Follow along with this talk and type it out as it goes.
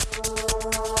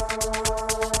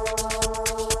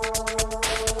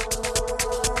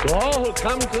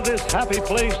come to this happy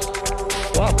place,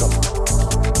 welcome.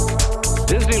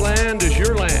 Disneyland is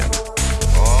your land.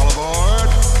 All aboard.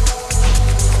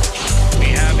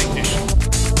 We have ignition.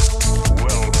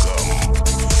 Welcome,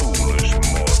 foolish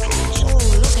mortals. Oh,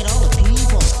 look at all the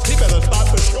people. He better start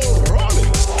the show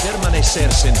rolling. Permanecer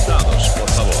sentados, por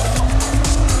favor.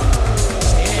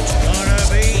 It's gonna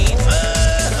be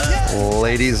fun.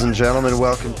 Ladies and gentlemen,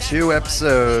 welcome to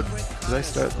episode... Did I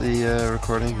start the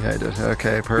recording? Yeah, I did.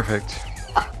 Okay, perfect.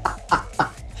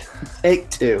 Take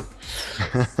two.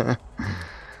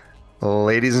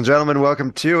 Ladies and gentlemen,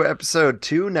 welcome to episode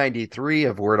 293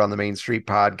 of Word on the Main Street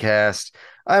podcast.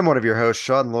 I'm one of your hosts,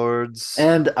 Sean Lords.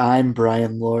 And I'm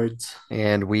Brian Lords.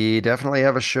 And we definitely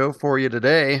have a show for you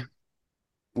today.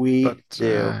 We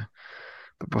do.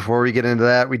 But before we get into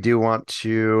that, we do want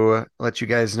to let you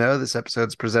guys know this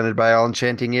episode's presented by All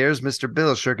Enchanting Ears, Mr.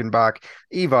 Bill Schirkenbach,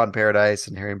 Yvonne Paradise,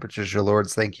 and Harry and Patricia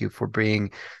Lords. Thank you for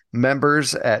being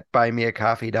members at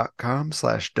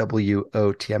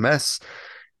buymeacoffee.com/WOTMS.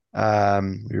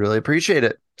 We really appreciate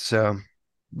it. So,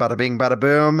 bada bing, bada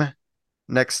boom.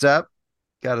 Next up,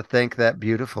 got to thank that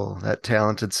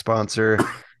talented sponsor,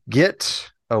 Get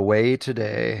Away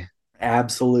Today.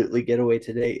 Absolutely. Getaway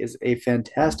Today is a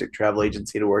fantastic travel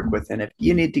agency to work with. And if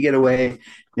you need to get away,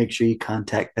 make sure you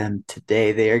contact them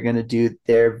today. They are going to do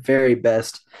their very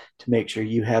best to make sure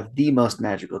you have the most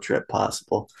magical trip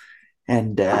possible.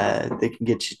 And they can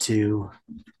get you to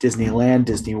Disneyland,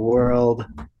 Disney World.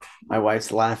 My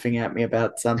wife's laughing at me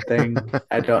about something.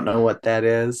 I don't know what that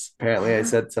is. Apparently, I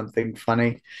said something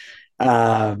funny.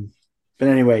 But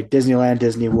anyway, Disneyland,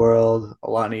 Disney World,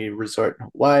 Aulani Resort in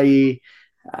Hawaii,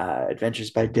 Adventures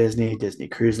by Disney, Disney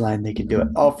Cruise Line. They can do it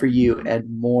all for you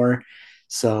and more.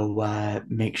 So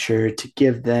make sure to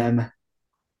give them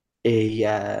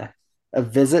a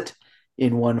visit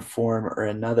in one form or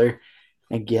another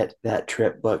and get that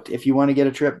trip booked. If you want to get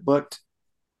a trip booked,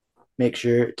 make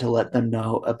sure to let them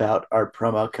know about our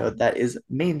promo code. That is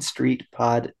Main Street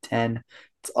Pod 10.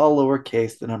 It's all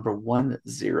lowercase, the number 10.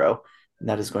 And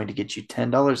that is going to get you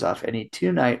 $10 off any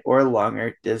 2-night or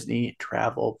longer Disney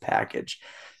travel package.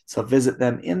 So visit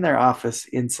them in their office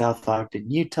in South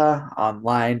Ogden, Utah,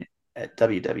 online at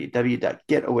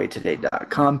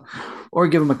www.getawaytoday.com, or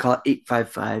give them a call at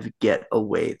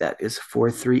 855-GET-AWAY. That is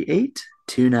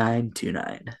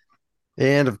 438-2929.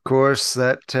 And of course,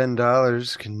 that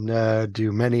 $10 can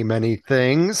do many, many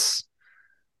things.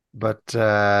 But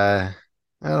I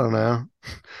don't know.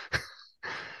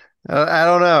 I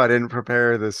don't know. I didn't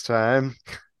prepare this time.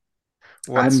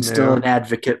 I'm still an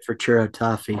advocate for churro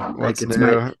toffee.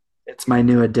 It's my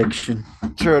new addiction.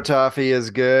 Churro toffee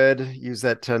is good. Use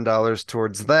that $10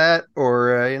 towards that,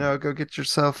 or go get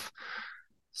yourself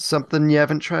something you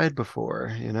haven't tried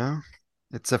before.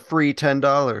 It's a free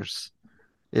 $10.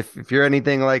 If you're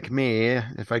anything like me,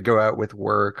 if I go out with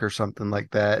work or something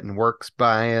like that, and work's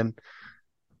buying,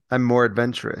 I'm more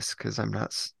adventurous because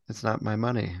it's not my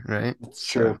money, right? It's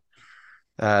true.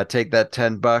 Take that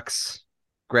 $10,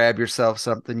 grab yourself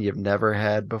something you've never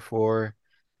had before,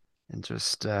 and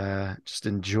just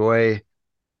enjoy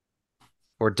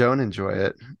or don't enjoy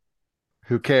it.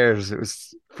 Who cares? It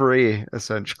was free,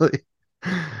 essentially,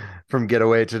 from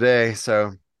Getaway Today.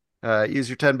 So use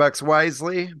your $10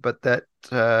 wisely. But that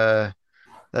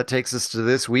takes us to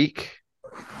this week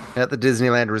at the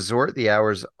Disneyland Resort. The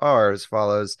hours are as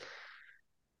follows.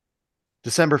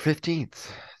 December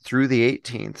 15th through the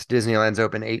 18th, Disneyland's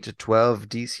open 8 to 12,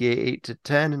 DCA 8 to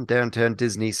 10, and Downtown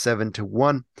Disney 7 to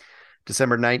 1.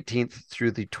 December 19th through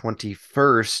the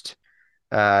 21st,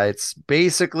 it's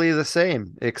basically the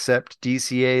same, except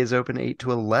DCA is open 8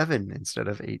 to 11 instead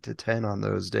of 8 to 10 on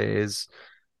those days.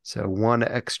 So 1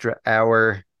 extra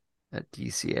hour at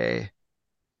DCA.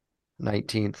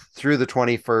 19th through the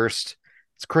 21st.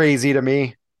 It's crazy to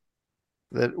me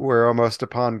that we're almost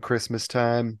upon Christmas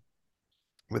time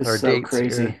with our dates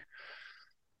crazy here.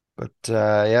 But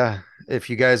yeah, if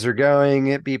you guys are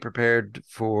going, be prepared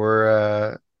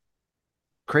for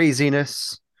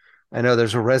craziness. I know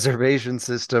there's a reservation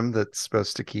system that's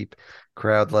supposed to keep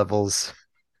crowd levels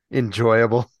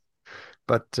enjoyable,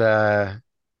 but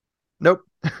nope.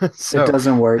 So, it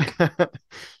doesn't work.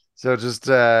 So just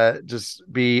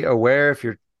be aware if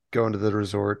you're going to the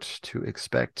resort to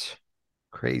expect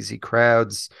crazy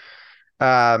crowds.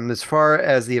 As far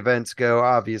as the events go,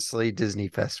 obviously Disney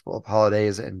Festival of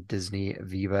Holidays and Disney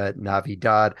Viva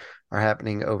Navidad are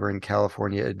happening over in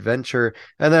California Adventure.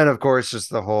 And then, of course, just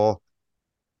the whole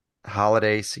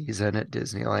holiday season at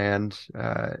Disneyland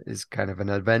is kind of an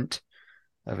event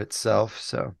of itself.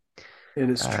 So it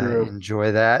is true.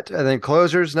 Enjoy that. And then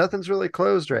closures, nothing's really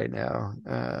closed right now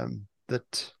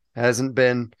that hasn't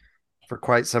been for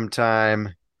quite some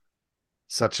time,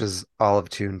 such as all of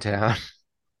Toontown.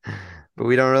 But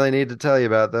we don't really need to tell you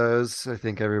about those. I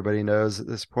think everybody knows at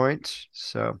this point.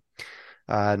 So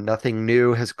nothing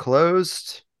new has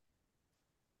closed.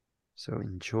 So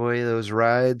enjoy those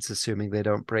rides, assuming they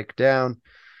don't break down.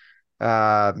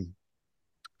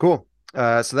 Cool.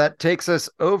 So that takes us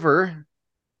over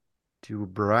to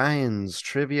Brian's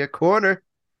Trivia Corner,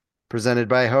 presented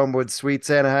by Homewood Suites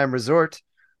Anaheim Resort,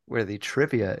 where the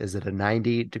trivia is at a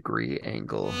 90-degree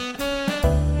angle.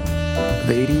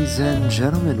 Ladies and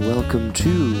gentlemen, welcome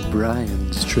to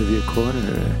Brian's Trivia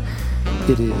Corner.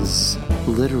 It is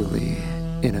literally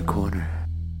in a corner.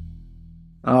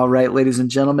 All right, ladies and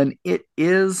gentlemen, it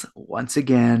is once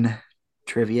again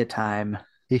trivia time.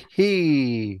 Hee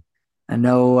hee. I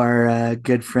know our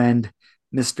good friend,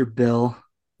 Mr. Bill,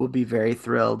 will be very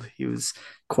thrilled. He was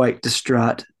quite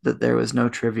distraught that there was no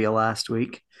trivia last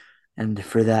week. And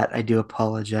for that, I do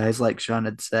apologize. Like Sean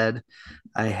had said,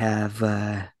 I have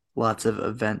lots of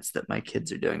events that my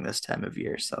kids are doing this time of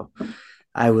year. So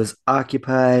I was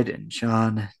occupied and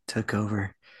Sean took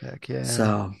over. Heck yeah.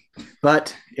 So,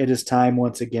 but it is time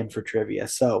once again for trivia.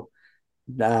 So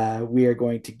we are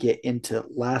going to get into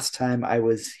last time I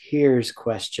was here's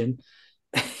question.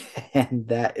 And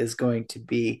that is going to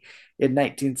be, in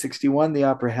 1961, the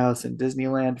Opera House in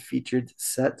Disneyland featured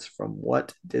sets from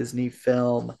what Disney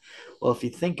film? Well, if you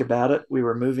think about it, we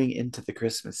were moving into the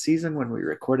Christmas season when we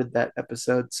recorded that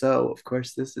episode. So, of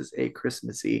course, this is a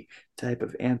Christmassy type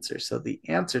of answer. So the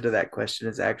answer to that question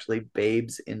is actually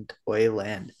Babes in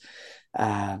Toyland.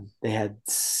 They had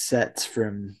sets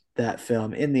from that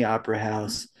film in the Opera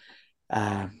House,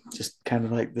 just kind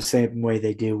of like the same way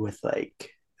they do with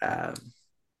like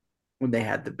when they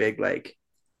had the big like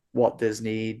Walt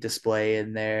Disney display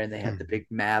in there and they had the big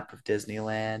map of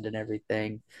Disneyland and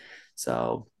everything.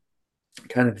 So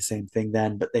kind of the same thing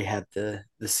then, but they had the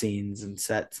scenes and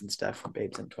sets and stuff from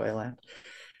Babes in Toyland.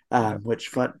 Which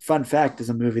fun fact is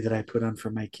a movie that I put on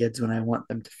for my kids when I want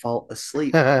them to fall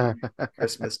asleep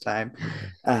Christmas time.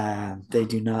 They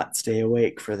do not stay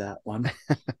awake for that one.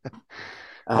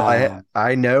 Well,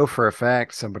 I know for a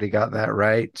fact somebody got that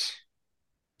right.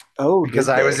 Oh, because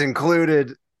I was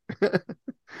included.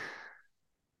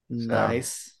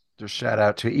 Nice. So, just shout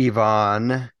out to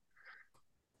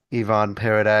Yvonne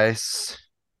Paradise.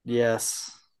 Yes.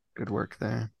 Good work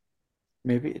there.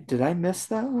 Maybe did I miss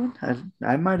that one?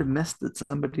 I might have missed that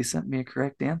somebody sent me a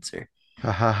correct answer.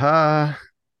 Ha ha ha.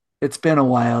 It's been a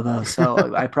while though,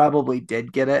 so I probably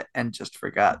did get it and just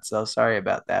forgot. So sorry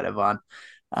about that, Yvonne.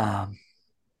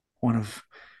 One of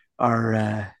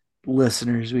our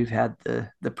listeners we've had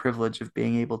the privilege of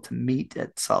being able to meet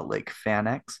at Salt Lake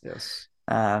FanX. Yes.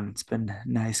 It's been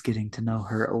nice getting to know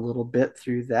her a little bit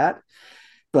through that.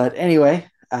 But anyway,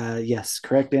 yes,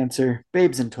 correct answer,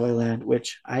 Babes in Toyland,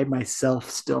 which I myself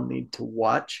still need to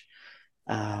watch.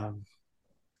 I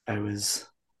was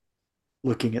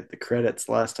looking at the credits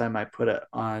last time I put it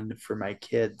on for my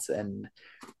kids and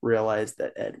realized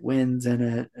that Ed Wynn's in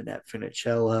it, Annette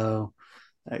Funicello.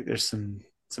 Like there's some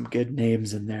good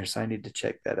names in there, so I need to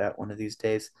check that out one of these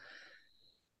days.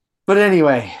 But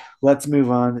anyway, let's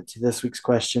move on to this week's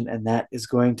question, and that is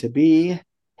going to be,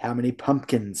 how many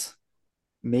pumpkins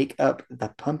make up the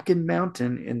Pumpkin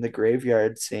Mountain in the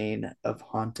graveyard scene of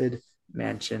Haunted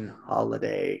Mansion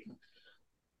Holiday?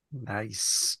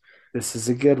 Nice. This is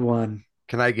a good one.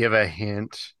 Can I give a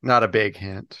hint? Not a big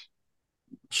hint.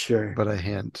 Sure. But a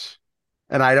hint.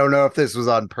 And I don't know if this was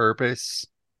on purpose.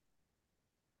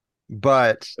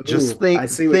 But just think. I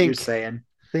see what you're saying.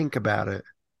 Think about it.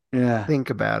 Yeah. Think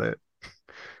about it.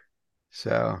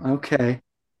 So. Okay.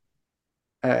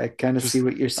 I kind of see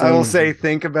what you're saying. I will say,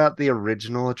 think about the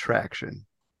original attraction.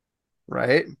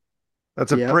 Right?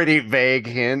 That's a pretty vague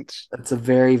hint. That's a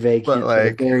very vague hint,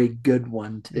 like, but a very good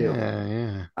one too.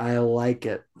 Yeah. I like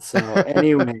it. So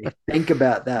anyway, think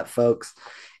about that, folks.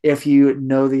 If you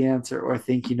know the answer or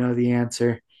think you know the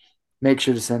answer, make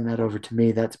sure to send that over to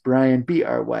me. That's Brian,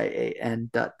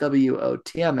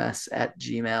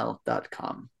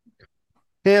 BRYAN.WOTMS@gmail.com.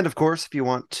 And of course, if you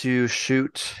want to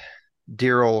shoot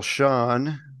dear old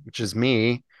Sean, which is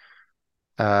me,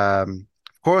 of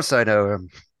course I know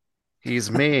him. He's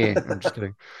me. I'm just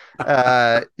kidding.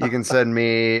 You can send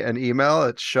me an email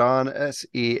at Sean,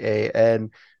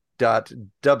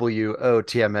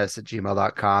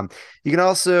 SEAN.WOTMS@gmail.com. You can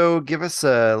also give us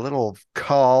a little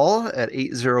call at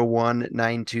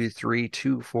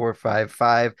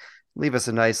 801-923-2455. Leave us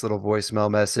a nice little voicemail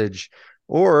message.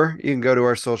 Or you can go to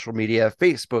our social media,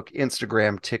 Facebook,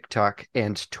 Instagram, TikTok,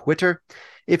 and Twitter.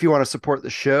 If you want to support the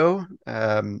show,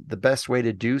 the best way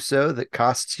to do so that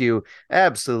costs you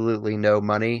absolutely no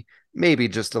money maybe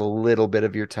just a little bit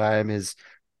of your time is,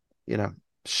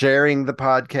 sharing the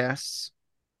podcasts,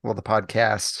 well, the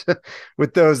podcast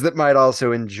with those that might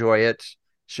also enjoy it,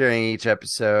 sharing each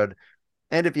episode.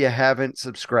 And if you haven't,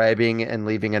 subscribing and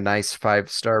leaving a nice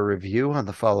 5-star review on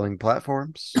the following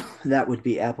platforms. That would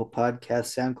be Apple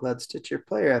Podcasts, SoundCloud, Stitcher,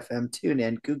 Player FM,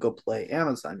 TuneIn, Google Play,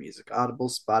 Amazon Music, Audible,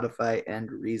 Spotify,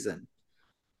 and Reason.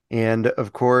 And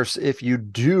of course, if you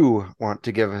do want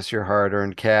to give us your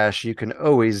hard-earned cash, you can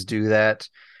always do that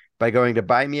by going to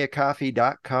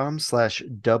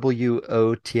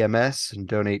buymeacoffee.com/WOTMS and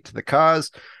donate to the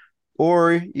cause.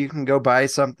 Or you can go buy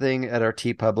something at our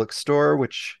TeePublic store,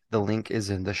 which the link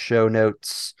is in the show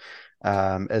notes,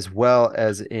 as well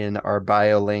as in our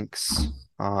bio links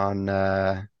on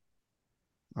all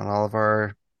of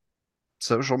our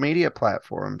social media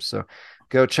platforms. So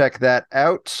go check that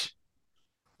out.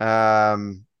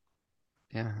 And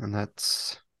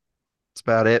that's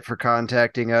about it for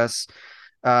contacting us.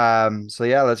 So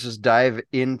yeah, let's just dive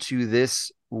into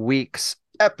this week's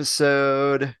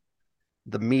episode.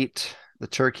 The meat, the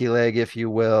turkey leg, if you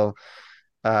will.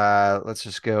 Let's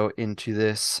just go into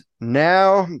this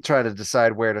now. Try to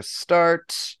decide where to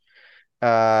start.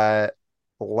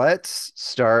 Let's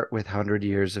start with 100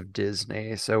 Years of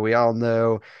Disney. So we all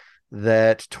know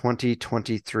that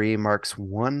 2023 marks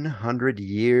 100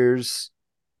 years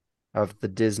of the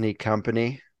Disney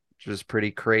company, which is pretty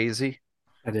crazy.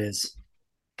 It is.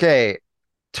 Okay,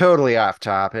 totally off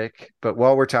topic, but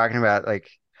while we're talking about like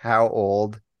how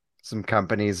old some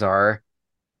companies are,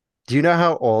 do you know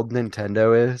how old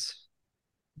Nintendo is?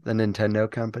 The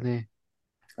Nintendo company?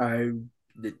 I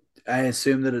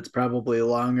assume that it's probably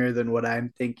longer than what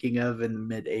I'm thinking of in the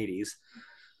mid 80s.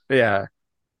 Yeah.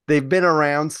 They've been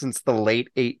around since the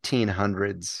late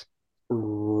 1800s.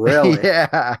 Really?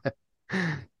 Yeah.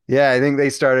 Yeah, I think they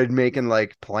started making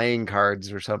like playing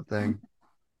cards or something.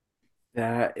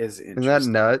 That is Isn't that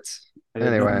interesting. nuts? I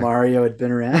didn't know Anyway. Mario had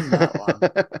been around that long.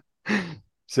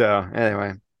 So,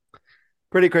 anyway.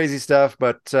 Pretty crazy stuff,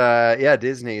 but yeah,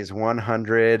 Disney's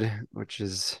 100, which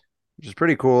is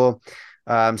pretty cool.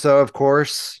 So of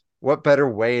course, what better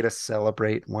way to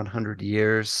celebrate 100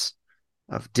 years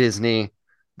of Disney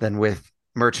than with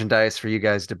merchandise for you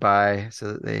guys to buy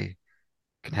so that they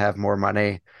can have more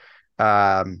money.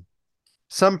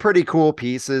 Some pretty cool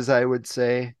pieces, I would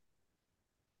say.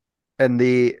 And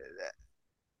the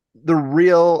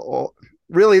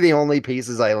really the only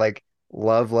pieces I like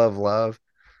love are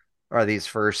these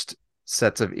first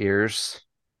sets of ears.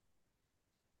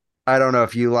 I don't know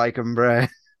if you like them, Brian.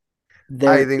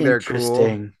 I think they're cool,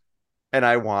 interesting. and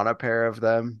I want a pair of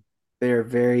them. They're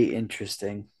very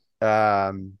interesting.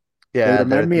 They They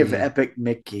remind me of the Epic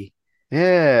Mickey.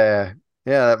 yeah,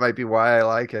 that might be why I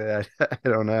like it. I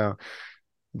don't know,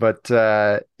 but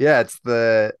yeah, it's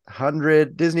the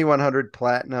Disney 100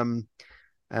 Platinum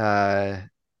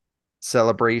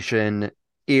celebration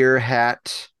ear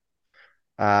hat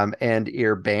and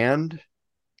ear band,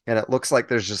 and it looks like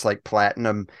there's just like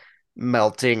platinum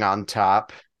melting on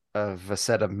top of a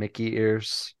set of Mickey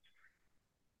ears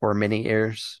or mini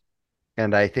ears,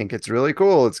 and I think it's really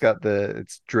cool. It's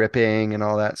dripping and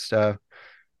all that stuff.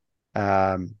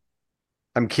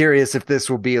 I'm curious if this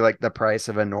will be like the price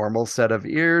of a normal set of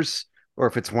ears or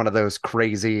if it's one of those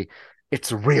crazy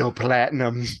it's real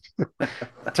platinum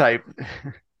type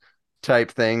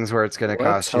things where it's going to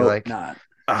cost you like not.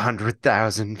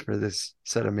 100,000 for this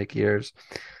set of Mickey ears.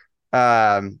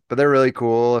 But they're really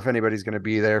cool. If anybody's going to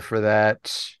be there for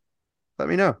that, let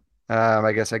me know.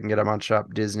 I guess I can get them on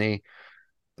Shop Disney.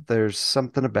 But there's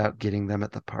something about getting them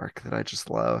at the park that I just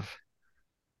love.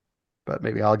 But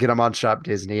maybe I'll get them on Shop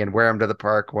Disney and wear them to the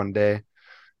park one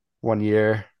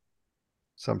year,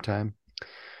 sometime.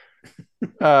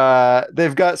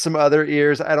 They've got some other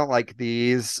ears. I don't like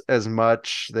these as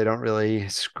much. They don't really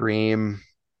scream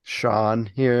Sean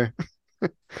here.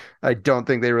 I don't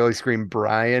think they really scream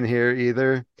Brian here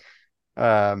either.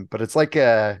 But it's like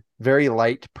a very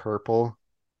light purple,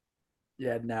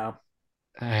 Yeah, no.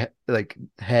 like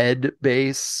head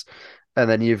base, and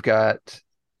then you've got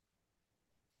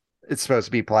it's supposed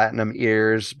to be platinum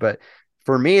ears, but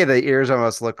for me the ears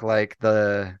almost look like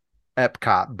the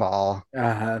Epcot ball.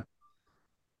 Uh-huh.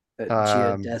 That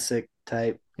geodesic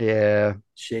type Yeah.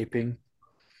 shaping.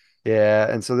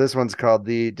 Yeah, and so this one's called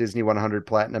the Disney 100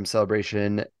 Platinum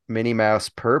Celebration Minnie Mouse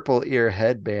Purple Ear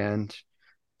Headband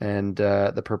and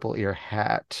the Purple Ear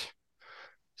Hat.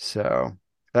 So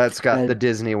that's got the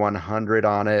Disney 100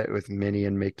 on it with Minnie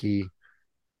and Mickey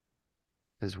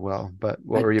as well. But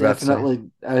what were you about to say?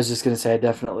 I was just gonna say I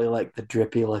definitely like the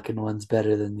drippy looking ones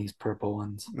better than these purple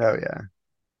ones. Oh yeah.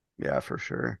 Yeah, for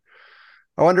sure.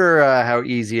 I wonder how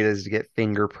easy it is to get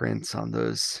fingerprints on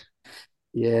those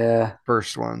Yeah.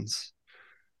 first ones.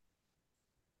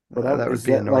 But That would is be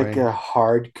that like annoying. a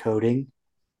hard coating,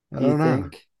 I do you don't know.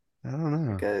 think? I don't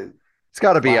know. Like a It's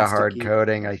got to be a hard plasticky.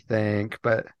 coating, I think,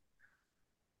 but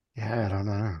yeah, I don't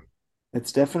know.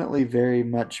 It's definitely very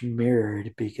much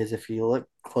mirrored because if you look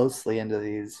closely into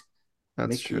these That's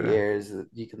Mickey true. ears,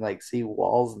 you can like see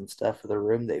walls and stuff of the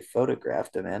room they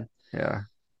photographed them in. Yeah.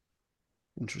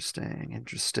 Interesting.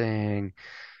 Interesting.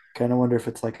 Kind of wonder if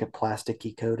it's like a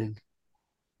plasticky coating.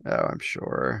 Oh, I'm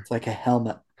sure. It's like a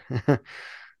helmet.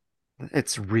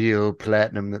 It's real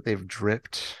platinum that they've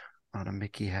dripped on a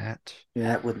Mickey hat. Yeah,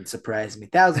 that wouldn't surprise me.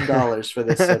 $1,000 for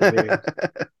this set of ears.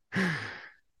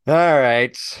 All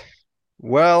right.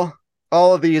 Well,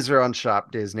 all of these are on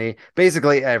Shop Disney.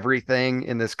 Basically, everything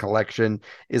in this collection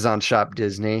is on Shop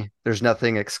Disney. There's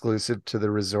nothing exclusive to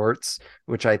the resorts,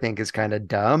 which I think is kind of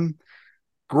dumb.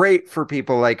 Great for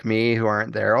people like me who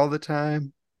aren't there all the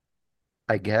time,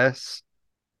 I guess.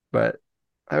 But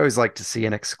I always like to see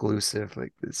an exclusive,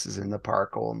 like this is in the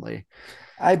park only.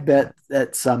 I bet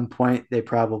at some point they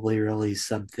probably release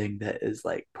something that is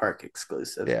like park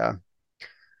exclusive. Yeah.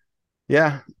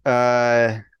 Yeah.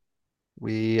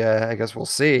 We I guess we'll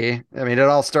see. I mean, it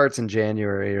all starts in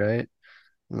January, right?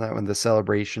 Isn't that when the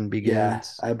celebration Yeah,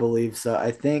 begins? I believe so.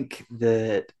 I think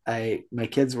that I my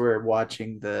kids were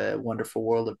watching the Wonderful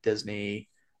World of Disney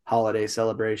holiday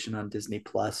celebration on Disney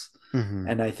Plus, Hmm.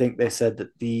 and I think they said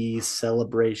that the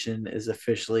celebration is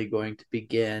officially going to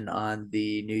begin on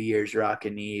the New Year's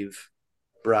Rockin' Eve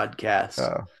broadcast.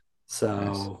 Oh,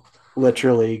 nice. So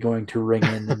literally going to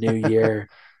ring in the new year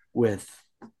with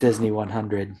Disney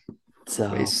 100.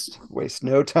 So Waste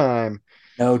no time.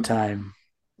 no time.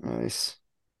 Nice.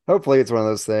 Hopefully it's one of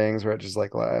those things where it just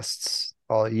like lasts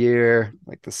all year,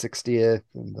 like the 60th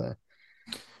and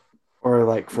Or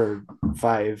like for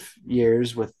 5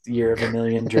 years with Year of a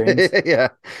Million Dreams. the yeah.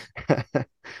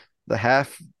 The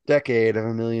half decade of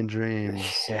a million dreams.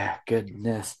 Yeah,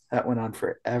 goodness. That went on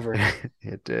forever.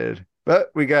 It did.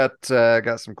 But we got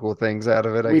some cool things out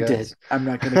of it, I We did. guess. I'm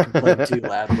not going to complain too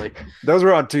loudly. Those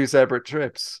were on two separate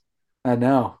trips. I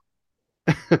know.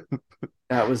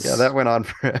 That Yeah, was that went on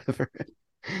forever.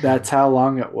 that's how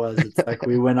long it was. It's like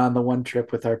we went on the one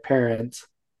trip with our parents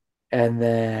and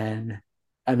then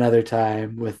another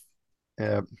time with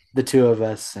Yeah, the two of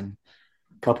us and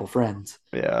a couple friends.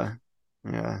 yeah,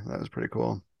 yeah, that was pretty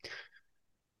cool.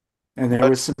 And there But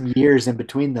was some years in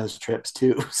between those trips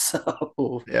too.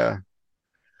 So yeah,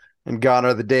 and gone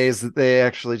are the days that they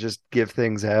actually just give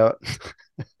things out,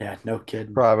 yeah, no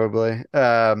kidding. probably.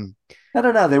 I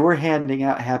don't know. They were handing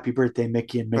out Happy Birthday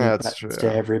Mickey and Minnie That's buttons to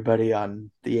true. everybody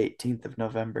on the 18th of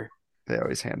November. They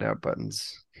always hand out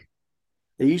buttons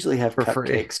They usually have for free.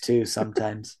 cupcakes too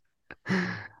sometimes.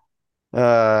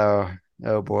 Oh,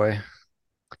 oh boy.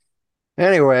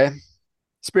 Anyway,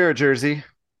 Spirit jersey,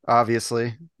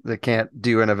 obviously. They can't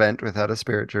do an event without a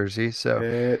Spirit jersey. So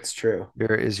It's true.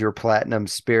 here is your platinum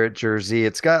Spirit jersey.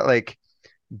 It's got like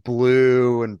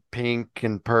blue and pink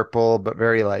and purple, but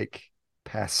very like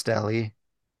pastel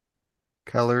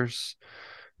colors,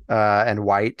 and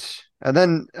white. And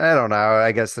then I don't know.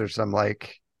 I guess there's some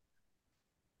like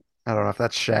I don't know if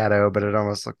that's shadow, but it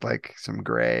almost looked like some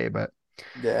gray. But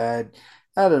Yeah,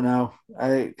 I don't know.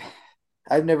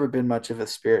 I've never been much of a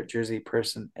Spirit jersey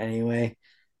person anyway,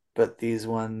 but these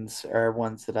ones are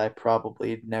ones that I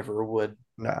probably never would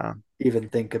no, even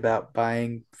think about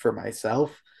buying for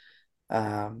myself.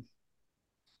 Um,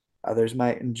 Others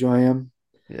might enjoy them,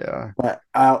 yeah, but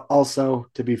I'll also,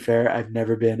 to be fair, I've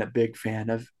never been a big fan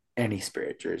of any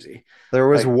Spirit jersey. there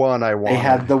was Like one I they had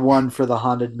wanted. the one for the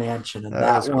Haunted Mansion, and That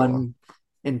that was cool. one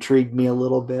intrigued me a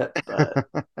little bit, but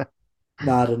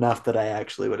not enough that I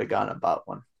actually would have gone and bought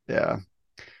one. Yeah,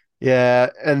 yeah,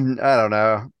 and I don't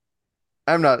know.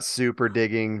 I'm not super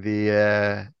digging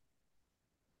the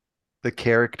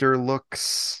character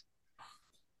looks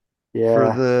for Yeah,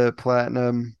 the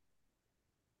platinum,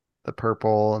 the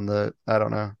purple and the I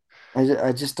don't know.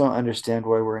 I just don't understand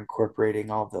why we're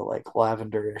incorporating all the like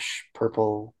lavenderish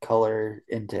purple color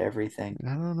into everything.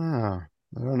 I don't know.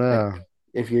 I don't Like know.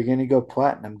 if you're gonna go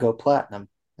platinum, go platinum.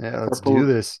 Yeah, let's do Purple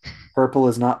this. purple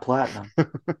is not platinum.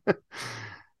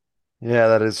 Yeah,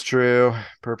 that is true.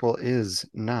 Purple is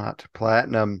not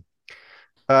platinum.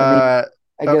 I mean, Uh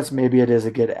I oh, guess maybe it is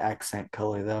a good accent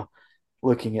color though,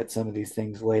 looking at some of these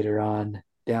things later on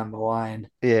down the line.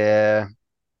 yeah.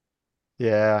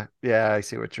 Yeah. Yeah, I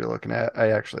see what you're looking at.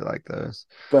 I actually like those.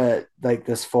 But like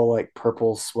this full like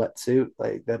purple sweatsuit,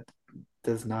 like that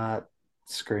does not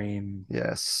scream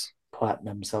Yes.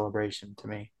 platinum celebration to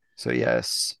me. So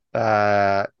yes,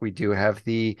 we do have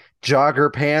the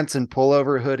jogger pants and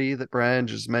pullover hoodie that Brian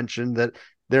just mentioned that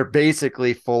they're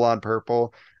basically full on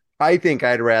purple. I think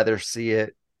I'd rather see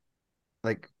it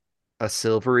like a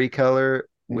silvery color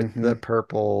with the Hmm.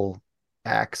 purple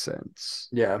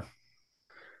accents. Yeah.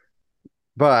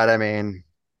 But I mean,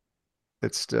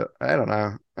 it's still, I don't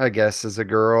know. I guess as a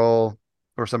girl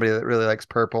or somebody that really likes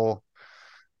purple,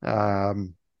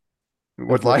 um,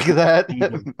 would It like looks that.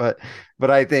 even.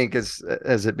 but I think as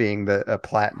it being the a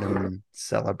platinum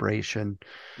celebration,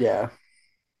 Yeah.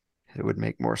 it would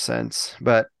make more sense.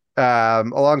 But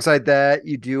alongside that,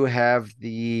 you do have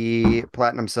the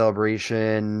platinum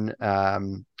celebration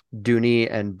Dooney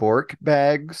and Bork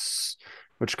bags,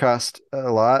 which cost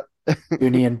a lot.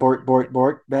 Uni and Bork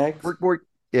bags. Bork Bork,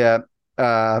 yeah.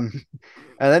 Um,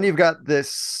 and then you've got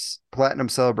this platinum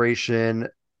celebration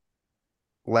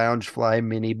Loungefly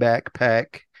mini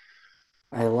backpack.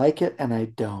 I like it and I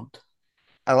don't.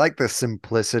 I like the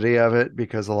simplicity of it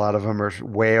because a lot of them are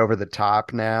way over the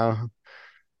top now.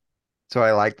 So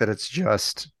I like that it's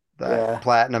just that Yeah.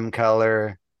 platinum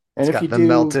color. And It's if you got the do,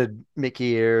 melted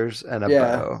Mickey ears and a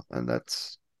yeah, bow, and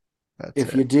that's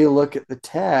if you it. do look at the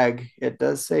tag, it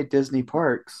does say Disney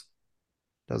Parks.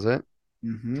 Does it?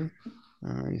 Hmm.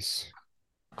 Nice.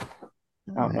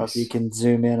 I don't know if you Nice. can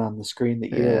zoom in on the screen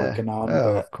that you're Yeah. looking on,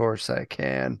 Oh, but of course I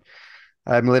can.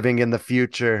 I'm living in the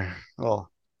future.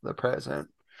 Well, the present.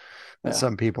 That yeah,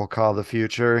 some people call the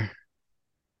future.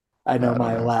 I know I don't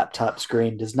my know. laptop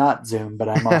screen does not zoom, but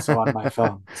I'm also on my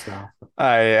phone. So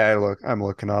I'm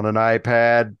looking on an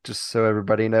iPad just so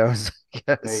everybody knows,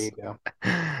 I there you guess. go.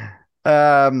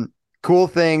 Cool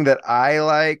thing that I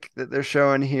like that they're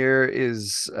showing here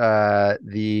is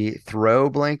the throw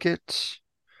blanket,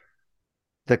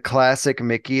 the classic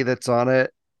Mickey that's on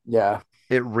it. Yeah.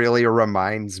 It really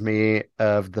reminds me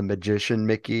of the Magician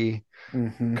Mickey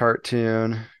Hmm.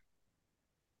 cartoon.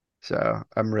 So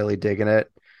I'm really digging it.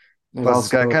 It Plus, it's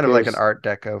also got kind of like an appears, Art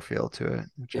Deco feel to it,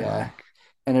 which I yeah, like.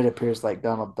 and it appears like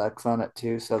Donald Duck's on it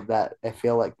too. So that I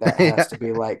feel like that has Yeah. to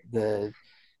be like the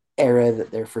era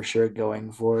that they're for sure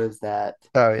going for is that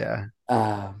Oh yeah.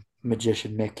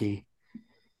 Magician Mickey.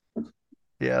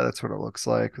 Yeah, that's what it looks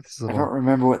like with his I don't little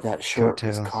remember what that short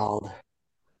was coattails. called.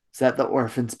 Is that the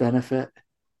Orphan's Benefit?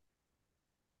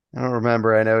 I don't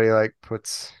remember. I know he like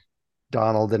puts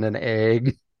Donald in an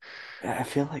egg. I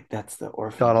feel like that's the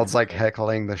Orphan Donald's like Benefit.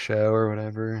 heckling the show or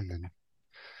whatever. And then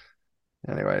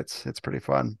anyway, it's pretty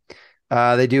fun.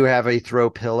 They do have a throw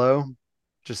pillow,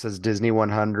 just says Disney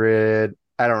 100.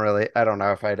 I don't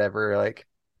know if I'd ever like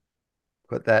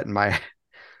put that in my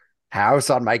house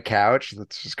on my couch.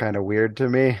 That's just kind of weird to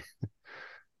me.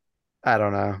 I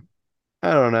don't know.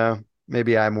 I don't know.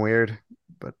 Maybe I'm weird,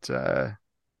 but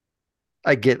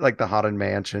I get like the Haunted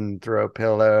Mansion throw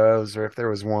pillows, or if there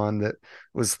was one that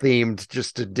was themed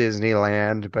just to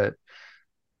Disneyland, but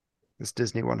this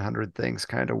Disney 100 thing's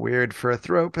kind of weird for a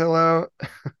throw pillow.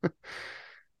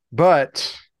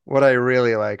 But what I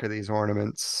really like are these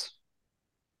ornaments.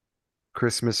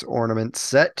 Christmas ornament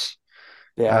set.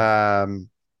 Yeah.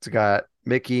 It's got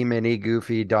Mickey, Minnie,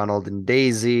 Goofy, Donald, and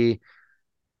Daisy.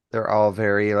 They're all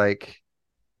very like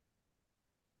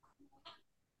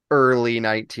early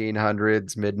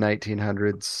 1900s, mid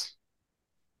 1900s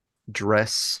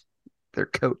dress, their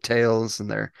coattails and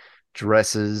their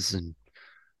dresses and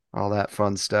all that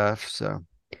fun stuff. So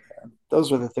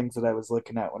Those were the things that I was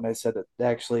looking at when I said it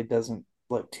actually doesn't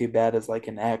look too bad as like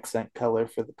an accent color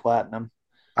for the platinum.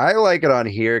 I like it on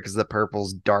here because the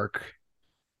purple's dark.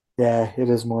 Yeah, it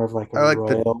is more of like a I like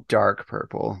the royal. dark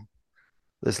purple.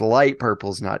 This light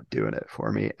purple's not doing it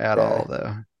for me at all, Yeah,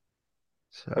 though.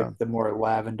 like So, the more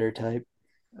lavender type.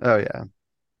 oh yeah.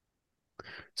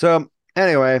 So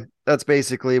anyway, that's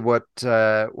basically what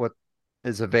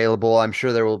is available. I'm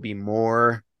sure there will be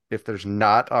more if there's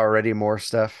not already more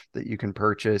stuff that you can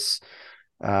purchase.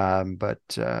 But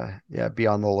yeah, be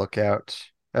on the lookout.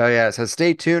 Oh yeah, it says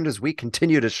stay tuned as we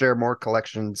continue to share more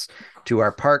collections to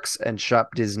our parks and shop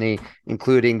Disney,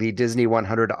 including the Disney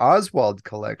 100 Oswald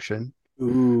collection,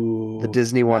 the Ooh,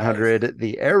 Disney nice. 100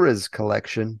 The Eras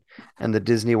collection, and the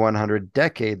Disney 100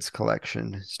 Decades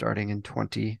collection starting in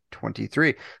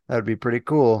 2023. That would be pretty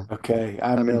cool. Okay,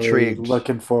 I'm I'm really intrigued.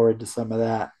 looking forward to some of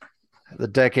that. The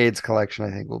Decades collection,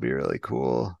 I think, will be really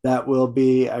cool. That will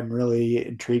be. I'm really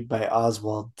intrigued by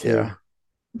Oswald too. Yeah,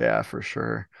 yeah, for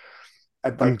sure.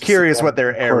 I'd I'm like to see curious what them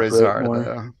their eras incorporate are, more.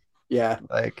 though. Yeah,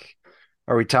 Like,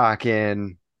 are we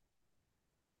talking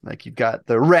like you've got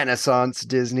the Renaissance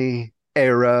Disney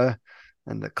era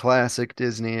and the classic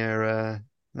Disney era?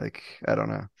 Like, I don't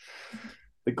know.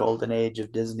 the golden age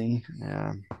of Disney.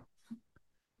 Yeah.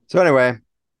 So anyway,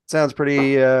 Sounds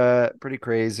pretty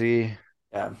crazy.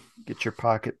 Yeah. Get your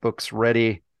pocketbooks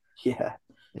ready Yeah.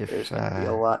 There's if going to be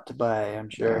a lot to buy, I'm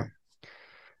yeah.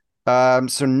 sure.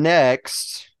 So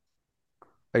next,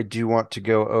 I do want to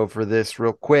go over this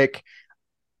real quick.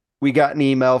 We got an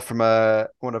email from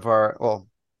one of our, well,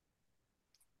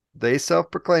 they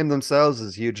self-proclaim themselves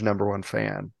as huge number one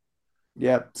fan.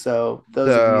 Yep. So those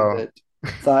of you So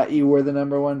that thought you were the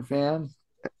number one fan,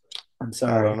 I'm I don't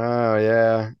sorry. know.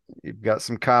 Yeah, you've got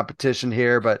some competition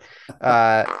here, but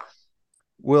uh,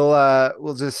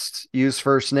 we'll just use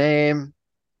first name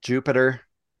Jupiter.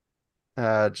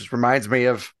 Just reminds me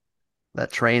of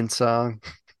that train song.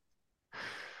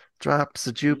 Drops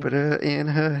of Jupiter in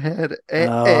her head.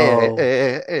 Oh,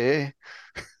 Eh.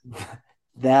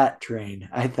 that train.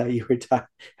 I thought you were talking.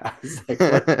 I was like,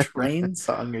 what train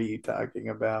song are you talking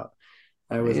about?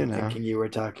 I You wasn't know, thinking you were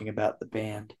talking about the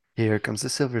band. here comes the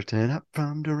Silverton up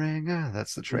from Durango.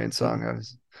 That's the train song. I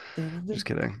was just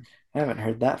kidding. I haven't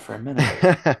heard that for a minute.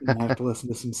 I'm gonna have to listen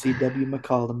to some C.W.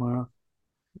 McCall tomorrow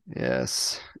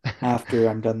Yes. after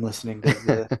I'm done listening to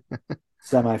the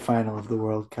semifinal of the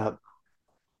World Cup.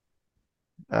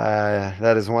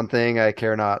 That is one thing I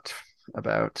care not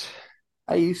about.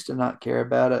 I used to not care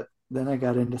about it. Then I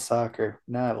got into soccer.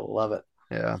 Now I love it.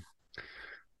 Yeah.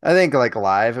 I think like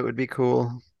live it would be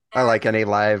cool. I like any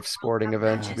live sporting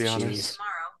event to Oh, be jeez. honest.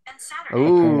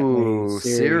 Apparently Ooh,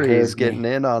 Siri Siri's heard getting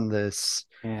me. in on this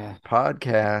Yeah.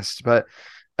 podcast. But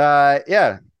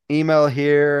yeah, email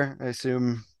here. I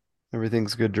assume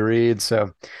everything's good to read.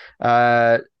 So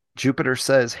uh Jupiter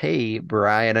says, "Hey,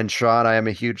 Brian and Sean, I am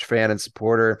a huge fan and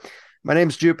supporter. My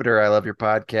name's Jupiter. I love your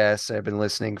podcast. I've been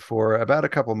listening for about a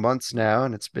couple months now,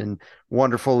 and it's been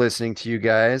wonderful listening to you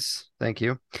guys. Thank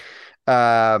you.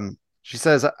 She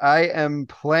says, I am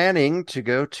planning to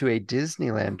go to a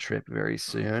Disneyland trip very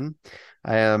soon.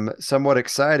 I am somewhat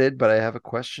excited, but I have a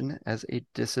question as a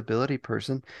disability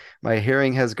person. My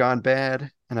hearing has gone bad,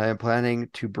 and I am planning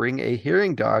to bring a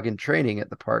hearing dog in training at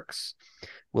the parks.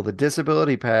 Will the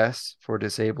disability pass for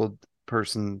disabled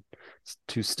person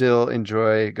to still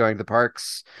enjoy going to the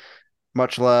parks?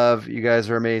 Much love. You guys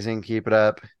are amazing. Keep it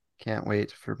up. Can't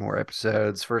wait for more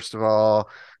episodes. First of all,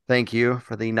 thank you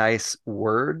for the nice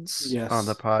words on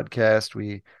the Yes. podcast.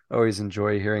 We always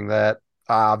enjoy hearing that.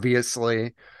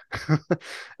 Obviously,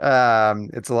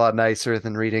 it's a lot nicer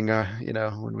than reading,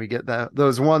 when we get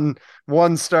those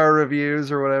one star reviews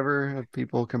or whatever of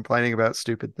people complaining about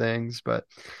stupid things. But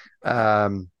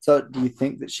So, do you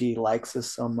think that she likes us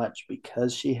so much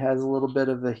because she has a little bit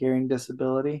of a hearing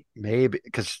disability? maybe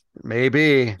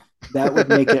That would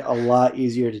make it a lot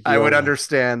easier to I deal would with.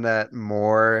 understand that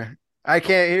more. I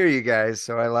can't hear you guys,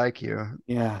 so I like you.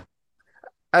 Yeah.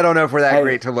 I don't know if we're that I,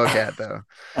 great to look at though.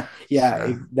 yeah,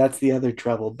 So that's the other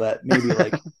trouble, but maybe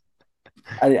like,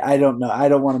 I don't know. I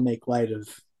don't want to make light of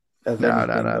no, no,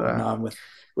 anything no, going no. on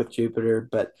with Jupiter,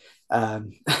 but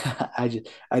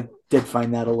I did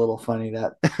find that a little funny.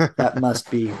 That must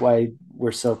be why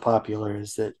we're so popular,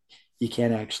 is that you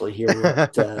can't actually hear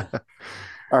what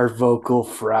our vocal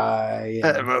fry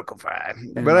Vocal fry.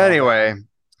 and But all that. anyway,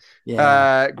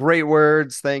 Yeah. great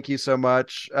words. Thank you so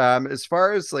much. As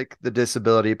far as like the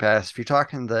disability pass, if you're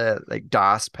talking the like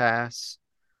DOS pass,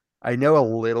 I know a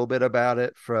little bit about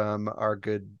it from our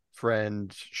good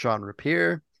friend Sean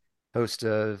Rapier, host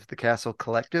of the Castle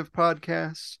Collective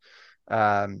podcast.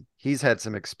 He's had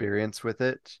some experience with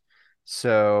it,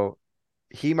 so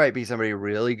he might be somebody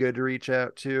really good to reach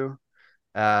out to.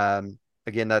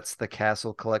 Again, that's the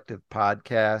Castle Collective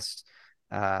podcast.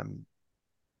 Um,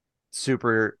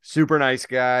 super nice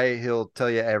guy. He'll tell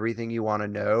you everything you want to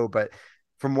know. But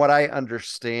from what I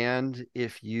understand,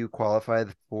 if you qualify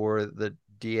for the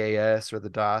DAS or the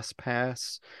DOS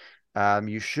pass,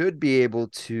 you should be able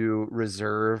to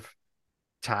reserve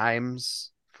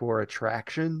times for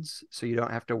attractions so you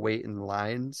don't have to wait in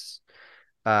lines.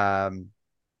 Um,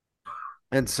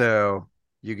 and so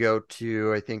you go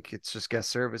to, I think it's just guest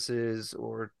services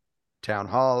or town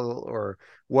hall or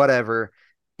whatever,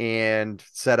 and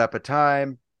set up a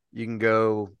time. You can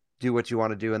go do what you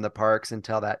want to do in the parks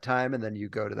until that time, and then you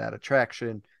go to that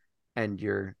attraction and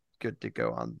you're good to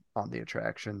go on the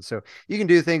attraction. So you can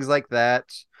do things like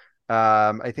that.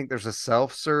 I think there's a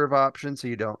self-serve option, so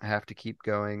you don't have to keep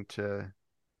going to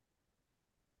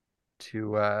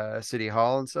City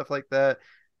Hall and stuff like that.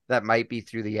 That might be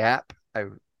through the app. I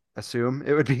assume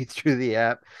it would be through the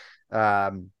app.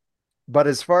 Um, but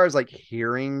as far as like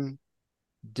hearing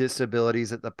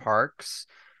disabilities at the parks,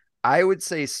 I would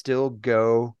say still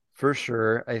go for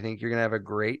sure. I think you're going to have a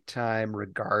great time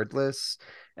regardless.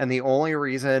 And the only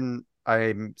reason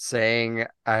I'm saying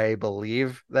I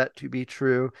believe that to be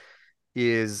true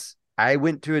is I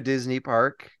went to a Disney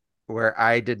park where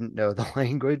I didn't know the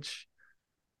language,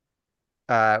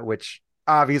 which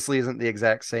obviously isn't the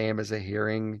exact same as a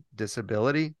hearing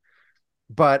disability,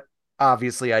 but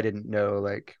obviously I didn't know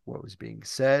like what was being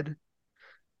said.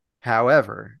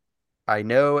 However, I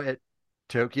know at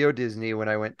Tokyo Disney when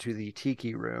I went to the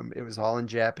Tiki Room, it was all in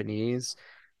Japanese,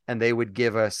 and they would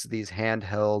give us these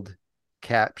handheld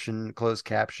closed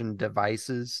caption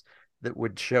devices that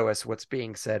would show us what's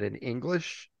being said in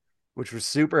English, which was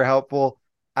super helpful.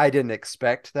 I didn't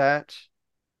expect that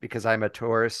because I'm a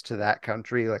tourist to that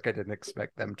country. Like I didn't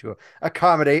expect them to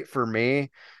accommodate for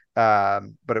me.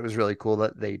 But it was really cool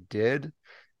that they did.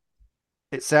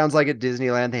 It sounds like at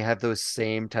Disneyland they have those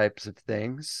same types of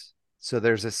things. So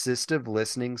there's assistive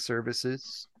listening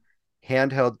services,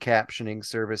 handheld captioning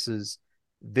services,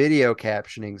 video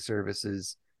captioning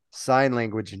services, sign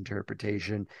language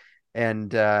interpretation,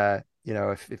 and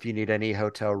if you need any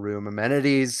hotel room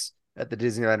amenities at the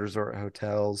Disneyland Resort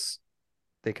hotels,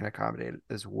 they can accommodate it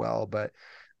as well. But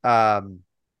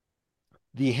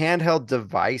the handheld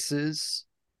devices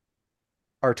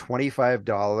are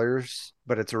 $25,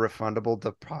 but it's a refundable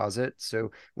deposit.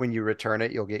 So when you return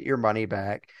it, you'll get your money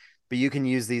back. But you can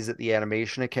use these at the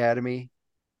Animation Academy,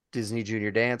 Disney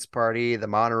Junior Dance Party, the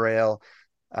monorail,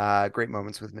 Great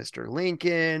Moments with Mr.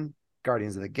 Lincoln,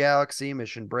 Guardians of the Galaxy,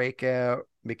 Mission Breakout,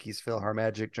 Mickey's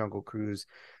PhilharMagic, Jungle Cruise,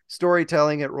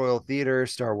 Storytelling at Royal Theater,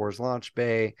 Star Wars Launch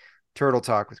Bay, Turtle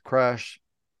Talk with Crush,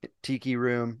 Tiki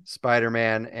Room,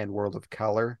 Spider-Man, and World of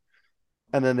Color.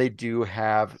 And then they do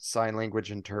have sign language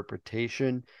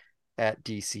interpretation at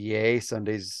DCA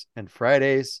Sundays and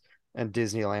Fridays, and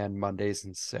Disneyland Mondays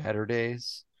and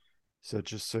Saturdays. So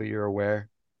just so you're aware,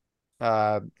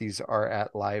 these are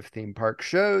at live theme park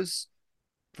shows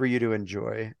for you to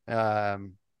enjoy. So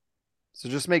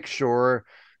just make sure,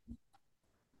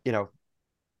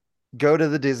 go to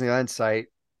the Disneyland site.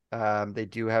 They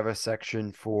do have a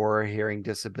section for hearing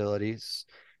disabilities.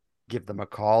 Give them a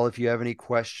call if you have any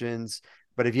questions.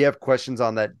 But if you have questions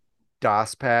on that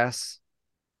DOS Pass,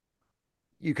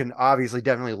 you can obviously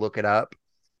definitely look it up.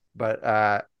 But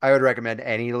I would recommend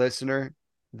any listener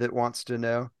that wants to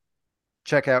know,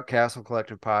 check out Castle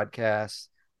Collective Podcast.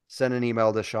 Send an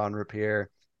email to Sean Rapier.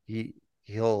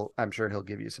 I'm sure he'll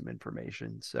give you some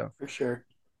information. So For sure.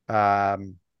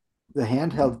 um, The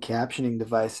handheld captioning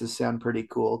devices sound pretty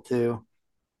cool too.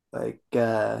 Like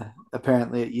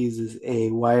apparently it uses a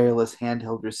wireless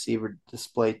handheld receiver to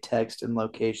display text in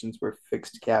locations where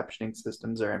fixed captioning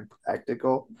systems are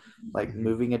impractical, like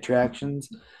moving attractions.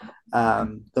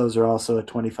 Those are also a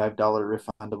 $25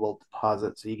 refundable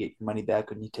deposit, so you get your money back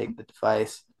when you take the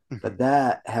device. But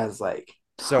that has like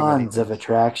So many tons of things.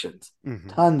 attractions,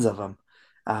 Mhm. tons of them.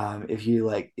 If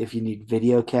you need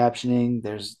video captioning,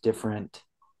 there's different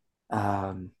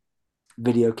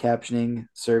video captioning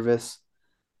service.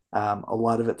 A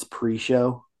lot of it's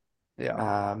pre-show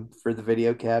Yeah. for the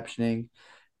video captioning.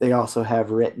 They also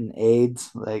have written aids,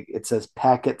 like it says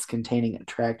packets containing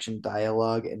attraction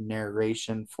dialogue and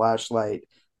narration, flashlight,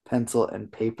 pencil,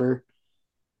 and paper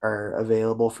are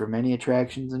available for many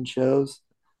attractions and shows.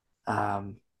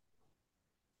 Um,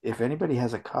 if anybody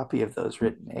has a copy of those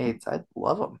written aids, I'd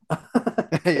love them.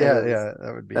 Yeah,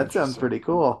 that would be That sounds interesting. pretty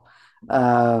cool.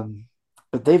 Um,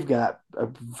 but they've got a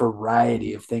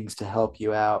variety of things to help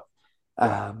you out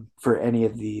for any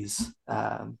of these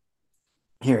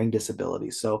hearing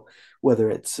disabilities. So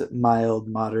whether it's mild,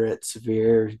 moderate,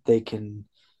 severe, they can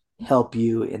help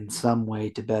you in some way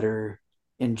to better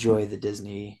enjoy the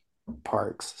Disney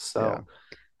parks. Yeah.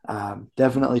 So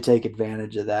definitely take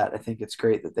advantage of that. I think it's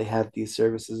great that they have these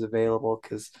services available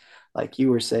because, like you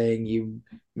were saying, you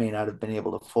may not have been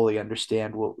able to fully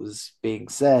understand what was being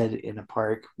said in a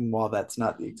park. While that's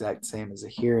not the exact same as a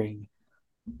hearing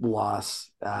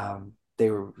loss,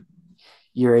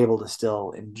 you're able to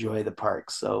still enjoy the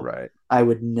park. So Right. I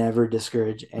would never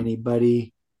discourage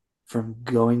anybody from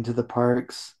going to the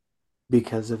parks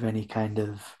because of any kind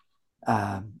of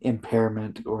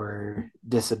impairment or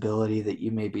disability that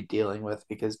you may be dealing with,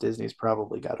 because Disney's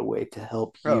probably got a way to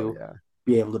help Oh you yeah.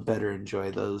 be able to better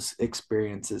enjoy those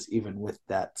experiences even with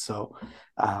that. So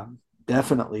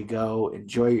definitely go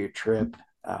enjoy your trip.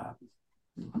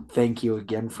 Thank you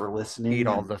again for listening. Eat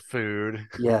all And the food.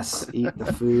 yes, eat the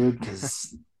food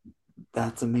because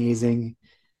that's amazing.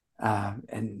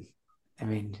 And I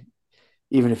mean,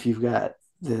 even if you've got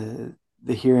the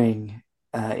hearing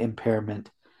impairment,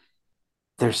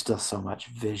 there's still so much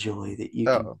visually that you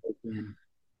can Oh, take in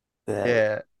that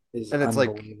yeah. is And it's like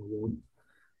unbelievable.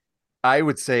 I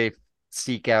would say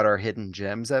seek out our hidden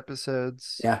gems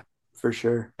episodes Yeah, for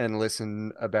sure. and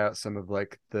listen about some of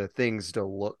like the things to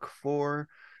look for.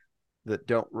 that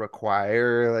don't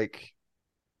require like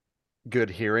good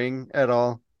hearing at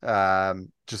all.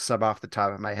 Just some off the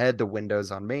top of my head, the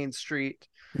windows on Main Street,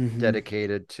 Mhm.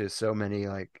 dedicated to so many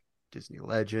like Disney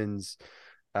legends.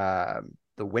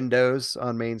 The windows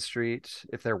on Main Street,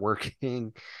 if they're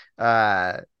working,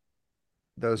 uh,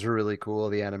 those are really cool.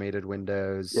 The animated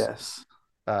windows. Yes.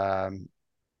 Um,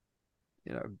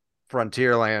 you know,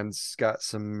 Frontierland's got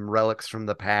some relics from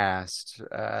the past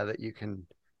that you can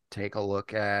take a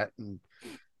look at and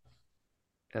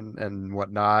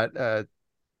whatnot.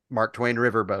 Mark Twain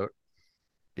Riverboat,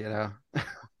 you know,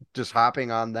 just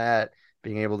hopping on that,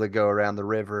 being able to go around the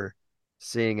river,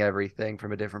 seeing everything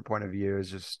from a different point of view is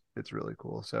just it's really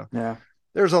cool. So Yeah.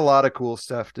 there's a lot of cool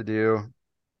stuff to do.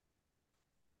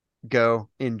 Go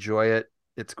enjoy it.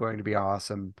 It's going to be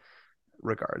awesome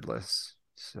regardless.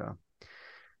 So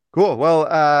cool.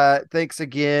 Well, thanks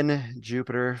again,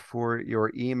 Jupiter, for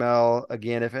your email.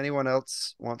 Again, if anyone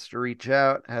else wants to reach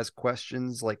out, has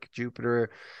questions like Jupiter,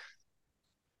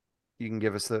 you can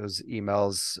give us those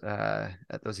emails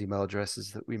at those email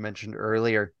addresses that we mentioned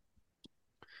earlier.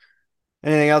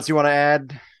 Anything else you want to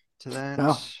add to that?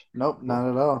 No, nope, not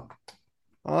at all.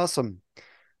 Awesome.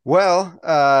 Well,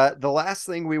 the last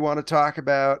thing we want to talk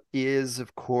about is,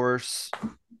 of course, a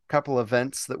couple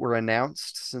events that were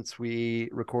announced since we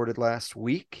recorded last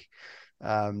week.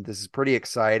 This is pretty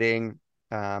exciting.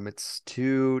 It's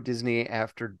 2 Disney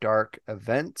After Dark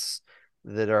events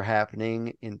that are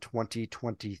happening in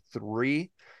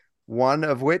 2023. One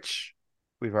of which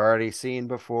we've already seen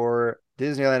before,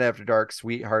 Disneyland After Dark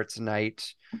Sweethearts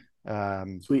Night.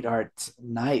 Sweethearts,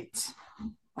 nights.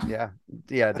 Yeah,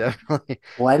 definitely.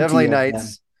 Plenty Definitely of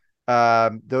nights.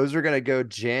 Those are going to go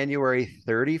January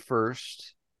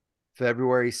 31st,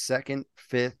 February 2nd,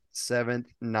 5th, 7th,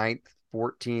 9th,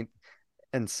 14th,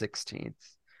 and 16th.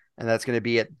 And that's going to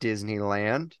be at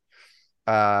Disneyland.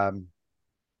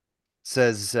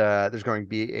 Says there's going to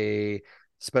be a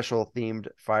special themed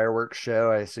fireworks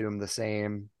show. I assume the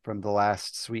same from the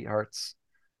last Sweethearts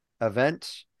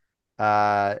event.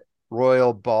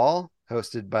 Royal Ball,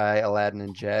 hosted by Aladdin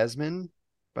and Jasmine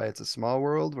by It's a Small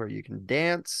World, where you can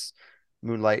dance.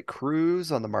 Moonlight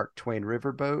Cruise on the Mark Twain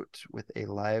Riverboat with a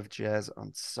live jazz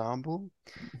ensemble.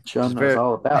 Sean knows Very,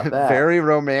 all about that. very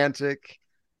romantic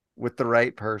with the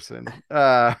right person.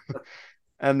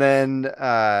 And then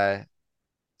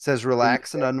says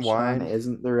relax and Sean unwind.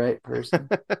 isn't the right person.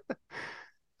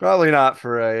 Probably not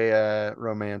for a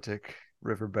romantic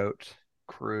riverboat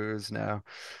cruise now.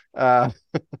 At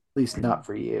least not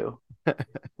for you.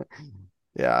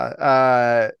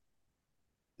 Yeah.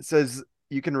 It says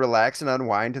you can relax and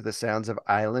unwind to the sounds of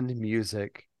island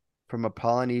music from a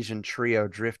Polynesian trio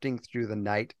drifting through the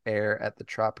night air at the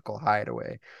Tropical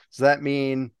Hideaway. Does that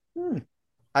mean,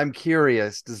 I'm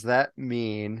curious, does that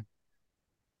mean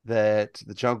that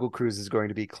the Jungle Cruise is going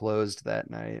to be closed that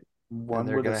night? One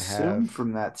they're would gonna assume have-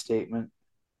 from that statement.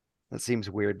 That seems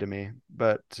weird to me,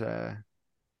 but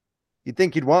you'd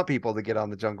think you'd want people to get on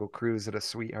the Jungle Cruise at a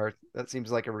Sweetheart. That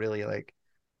seems like a really like,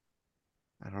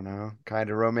 I don't know, kind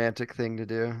of romantic thing to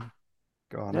do.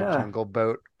 Go on a Yeah. jungle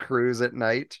boat cruise at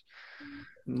night.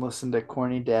 And listen to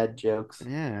corny dad jokes.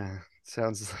 Yeah,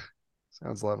 sounds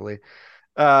lovely.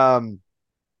 Um,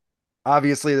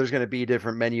 Obviously there's going to be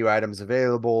different menu items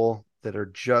available that are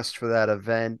just for that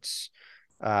event.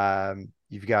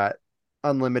 You've got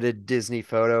unlimited Disney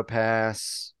Photo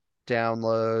Pass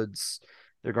downloads.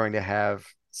 They're going to have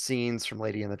scenes from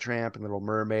Lady and the Tramp and Little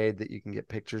Mermaid that you can get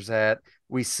pictures at.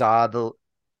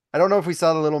 I don't know if we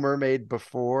saw the Little Mermaid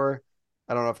before.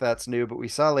 I don't know if that's new, but we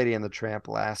saw Lady and the Tramp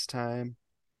last time,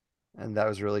 and that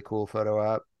was a really cool photo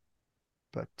op.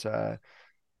 But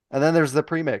and then there's the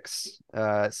premix.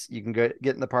 You can get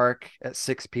in the park at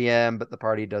 6 p.m., but the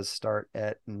party does start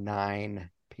at 9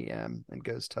 p.m. and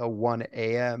goes till 1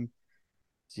 a.m.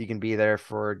 So you can be there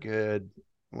for a good,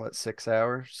 6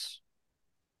 hours?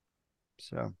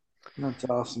 So, That's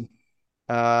awesome.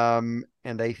 and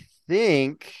I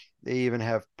think they even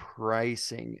have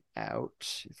pricing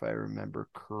out, if I remember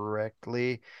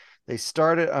correctly. They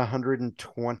start at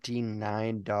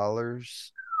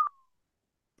 $129.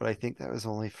 But I think that was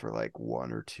only for like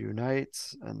 1 or 2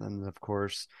 nights. And then, of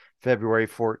course, February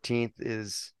 14th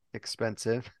is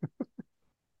expensive.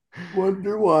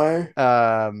 Wonder why.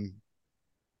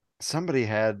 Somebody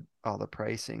had all the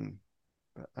pricing,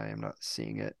 but I am not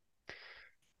seeing it.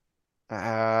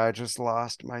 I just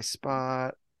lost my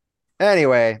spot.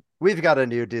 Anyway, we've got a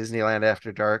new Disneyland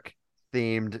After Dark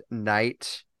themed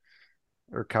night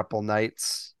or couple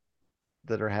nights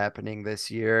that are happening this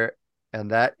year.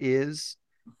 And that is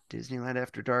Disneyland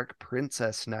After Dark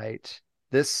Princess Night.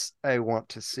 This I want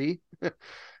to see.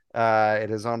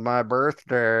 It is on my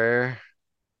birthday.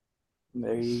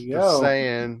 There you Just go.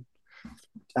 saying.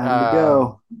 Time to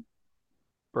go.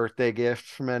 Birthday gift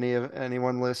from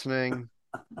anyone listening.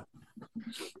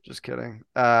 Just kidding.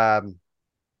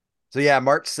 So yeah,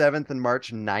 March 7th and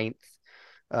March 9th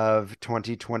of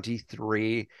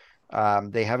 2023.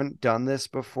 They haven't done this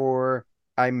before.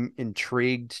 I'm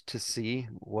intrigued to see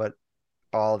what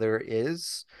all there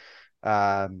is.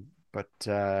 But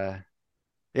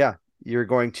yeah, you're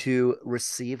going to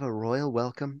receive a royal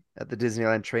welcome at the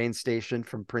Disneyland train station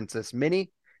from Princess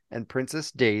Minnie and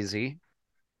Princess Daisy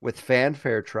with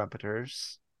fanfare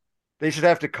trumpeters. They should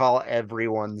have to call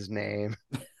everyone's name.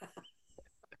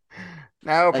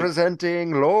 Now Like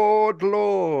presenting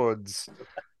Lords.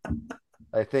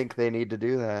 I think they need to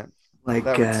do that.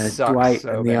 That would suck Dwight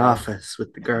so in The bad. Office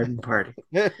with the garden party.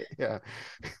 Yeah.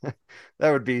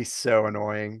 That would be so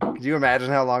annoying. Could you imagine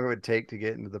how long it would take to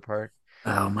get into the park?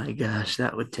 Oh my gosh,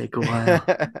 that would take a while,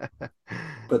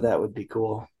 but that would be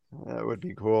cool. That would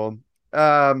be cool.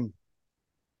 Um,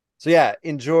 so yeah,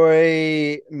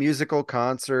 enjoy musical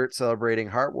concert celebrating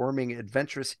heartwarming,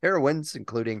 adventurous heroines,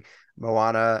 including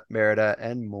Moana, Merida,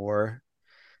 and more.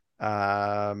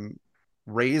 Um,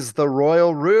 raise the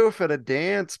royal roof at a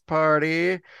dance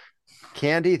party,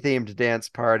 candy themed dance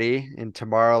party in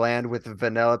Tomorrowland with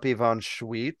Vanellope von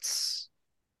Schweetz.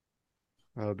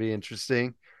 That'll be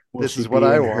interesting. Will This she is what be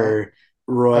I in want. her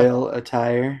royal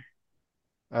attire?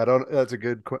 I don't. That's a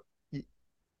good.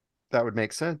 That would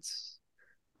make sense,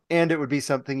 and it would be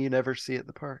something you never see at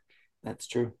the park, That's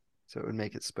true, so it would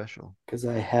make it special. because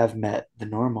I have met the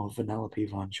normal Vanellope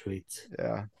von Schweetz.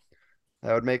 Yeah,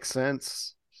 that would make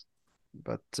sense.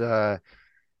 But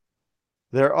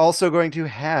they're also going to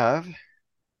have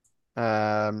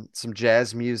some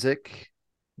jazz music,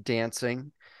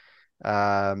 dancing.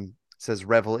 Says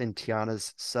revel in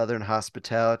Tiana's Southern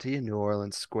hospitality in New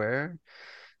Orleans Square.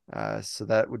 So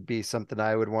that would be something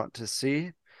I would want to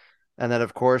see. And then,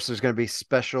 of course, there's going to be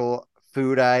special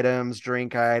food items,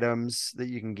 drink items that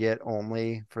you can get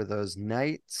only for those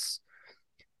nights.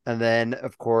 And then,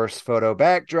 of course, photo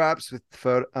backdrops with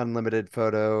unlimited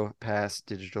photo pass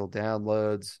digital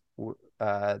downloads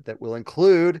that will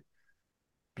include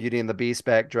Beauty and the Beast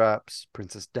backdrops,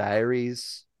 Princess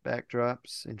Diaries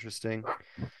backdrops. Interesting.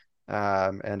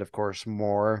 And of course,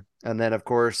 more. And then, of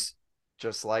course,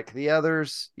 just like the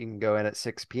others, you can go in at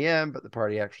 6 p.m., but the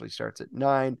party actually starts at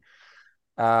 9.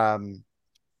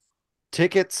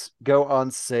 Tickets go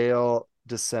on sale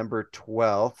December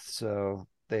 12th, so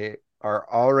they are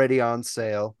already on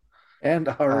sale. And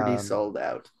already Um, sold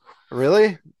out.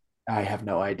 Really? I have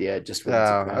no idea. It just wouldn't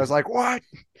surprise I was me. like, what?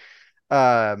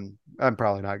 I'm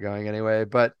probably not going anyway,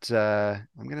 but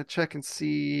I'm gonna check and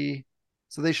see.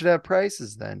 So they should have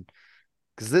prices then,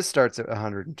 because this starts at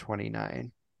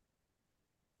 129.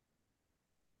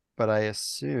 But I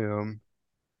assume.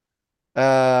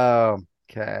 Oh,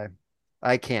 okay.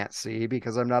 I can't see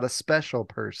because I'm not a special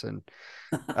person.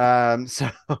 So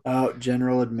Oh,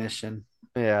 general admission.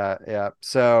 yeah.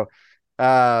 So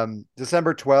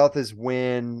December 12th is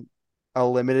when a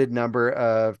limited number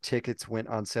of tickets went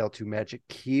on sale to Magic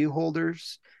Key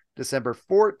holders. December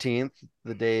 14th,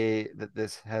 the day that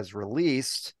this episode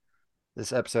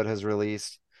has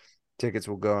released, tickets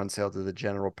will go on sale to the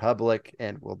general public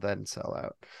and will then sell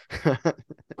out.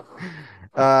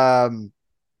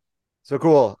 So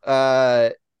cool.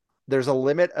 There's a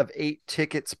limit of 8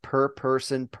 tickets per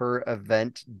person per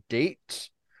event date.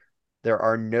 There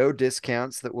are no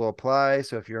discounts that will apply.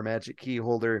 So if you're a Magic Key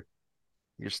holder,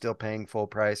 you're still paying full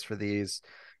price for these.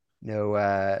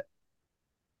 No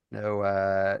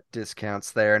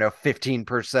discounts there, no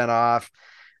 15% off.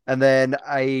 And then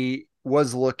I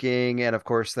was looking, and of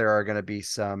course there are going to be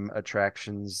some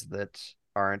attractions that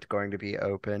aren't going to be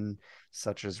open,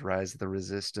 such as Rise of the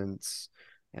Resistance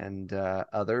and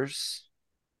others.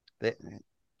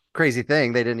 Crazy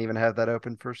thing, they didn't even have that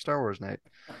open for Star Wars night.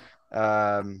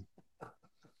 And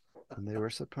they were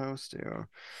supposed to.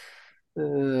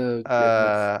 Oh,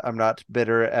 goodness. I'm not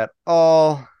bitter at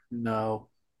all, No.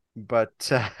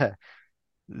 but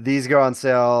these go on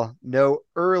sale no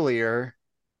earlier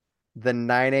than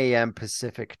 9 a.m.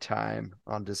 Pacific time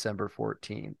on December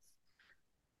 14th.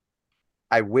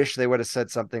 I wish they would have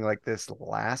said something like this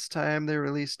last time they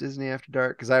released Disney After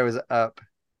Dark, because I was up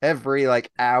every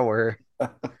hour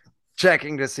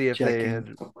checking to see if they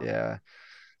had, yeah.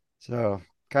 So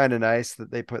kind of nice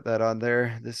that they put that on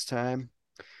there this time.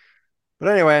 But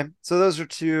anyway, so those are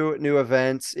 2 new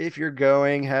events. If you're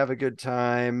going, have a good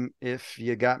time. If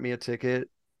you got me a ticket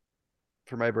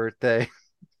for my birthday,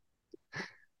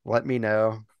 let me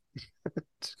know.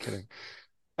 Just kidding.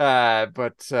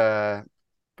 But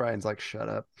Brian's like, shut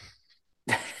up.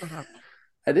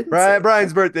 I didn't say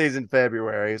Brian's birthday's in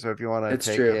February, so if you want to It's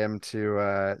take true. him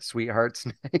to Sweethearts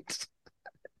Night,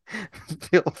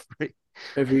 feel free.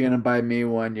 if you're gonna buy me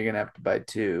one, you're gonna have to buy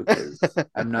two because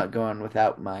I'm not going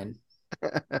without mine.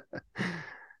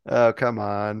 Oh, come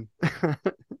on.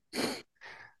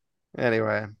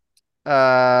 Anyway,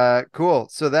 cool.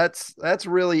 So that's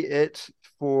really it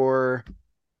for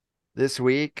this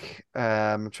week.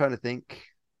 I'm trying to think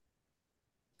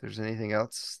if there's anything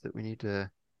else that we need to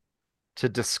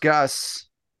discuss.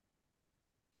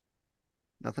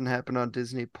 Nothing happened on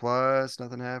Disney Plus.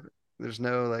 Nothing happened. There's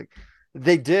no like.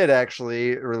 They did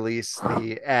actually release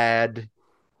the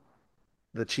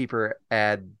cheaper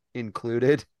ad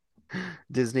included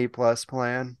Disney Plus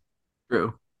plan,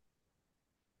 True.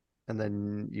 and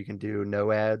then you can do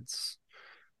no ads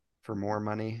for more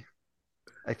money.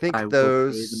 I think I will pay the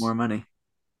those. more money.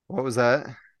 What was that?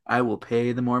 I will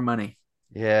pay the more money.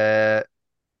 Yeah,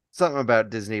 something about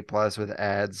Disney Plus with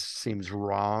ads seems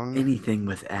wrong. Anything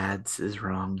with ads is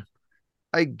wrong.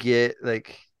 I get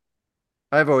like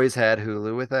I've always had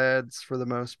Hulu with ads for the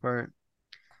most part.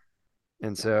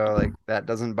 And so like that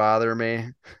doesn't bother me.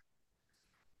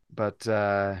 But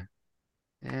yeah,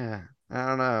 I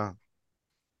don't know.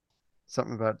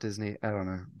 Something about Disney, I don't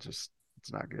know, just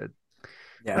it's not good.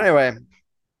 Yeah. But anyway,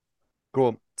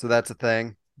 cool. So that's a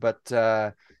thing. But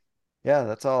yeah,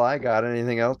 that's all I got.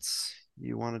 Anything else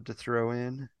you wanted to throw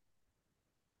in?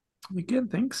 I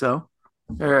can't think so.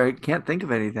 Or I can't think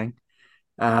of anything.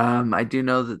 I do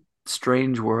know that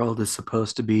Strange World is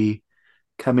supposed to be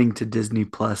coming to Disney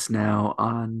Plus now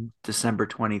on December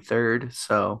 23rd.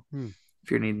 So if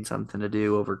you're needing something to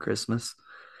do over Christmas,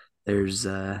 there's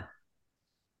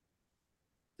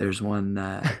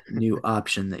one new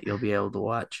option that you'll be able to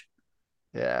watch.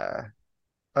 Yeah.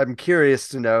 I'm curious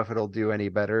to know if it'll do any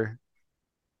better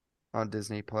on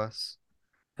Disney Plus.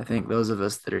 I think those of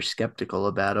us that are skeptical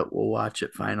about it will watch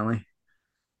it finally.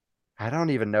 I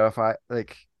don't even know if I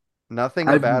like nothing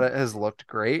I've- about it has looked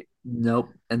great. Nope.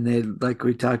 And they, like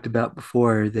we talked about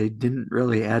before, they didn't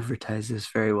really advertise this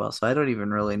very well. So I don't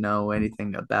even really know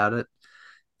anything about it.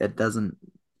 It doesn't,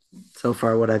 so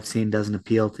far, what I've seen doesn't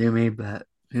appeal to me, but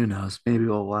who knows? Maybe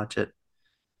we'll watch it.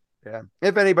 Yeah.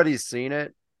 If anybody's seen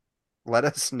it, let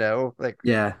us know like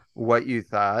Yeah. what you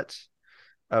thought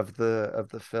of the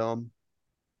film.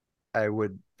 I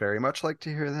would very much like to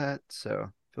hear that. So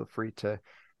feel free to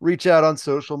reach out on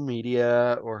social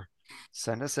media or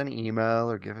send us an email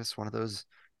or give us one of those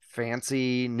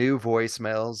fancy new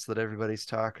voicemails that everybody's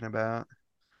talking about.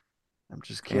 I'm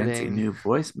just Fancy kidding. new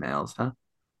voicemails, huh?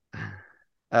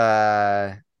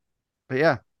 But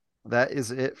yeah, that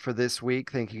is it for this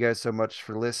week. Thank you guys so much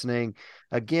for listening.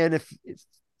 Again, if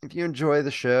you enjoy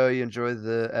the show, you enjoy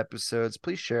the episodes,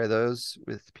 please share those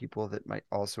with people that might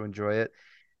also enjoy it.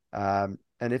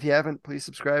 And if you haven't, please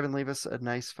subscribe and leave us a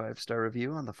nice 5-star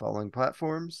review on the following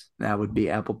platforms. That would be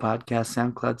Apple Podcasts,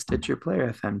 SoundCloud, Stitcher,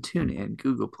 Player FM, TuneIn,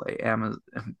 Google Play, Amazon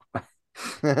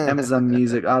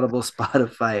Music, Audible,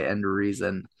 Spotify, and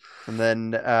Reason. And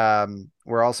then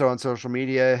we're also on social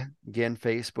media. Again,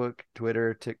 Facebook,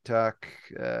 Twitter, TikTok.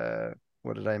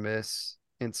 What did I miss?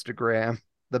 Instagram,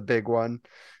 the big one.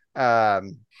 So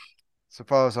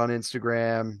follow us on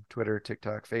Instagram, Twitter,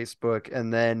 TikTok, Facebook.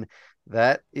 And then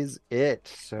that is it.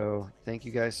 So thank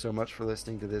you guys so much for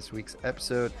listening to this week's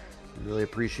episode. We really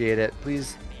appreciate it.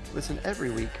 Please listen every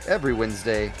week, every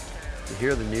Wednesday, to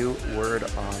hear the new word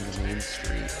on the main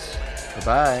street.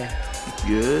 Bye-bye.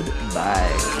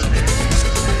 Goodbye.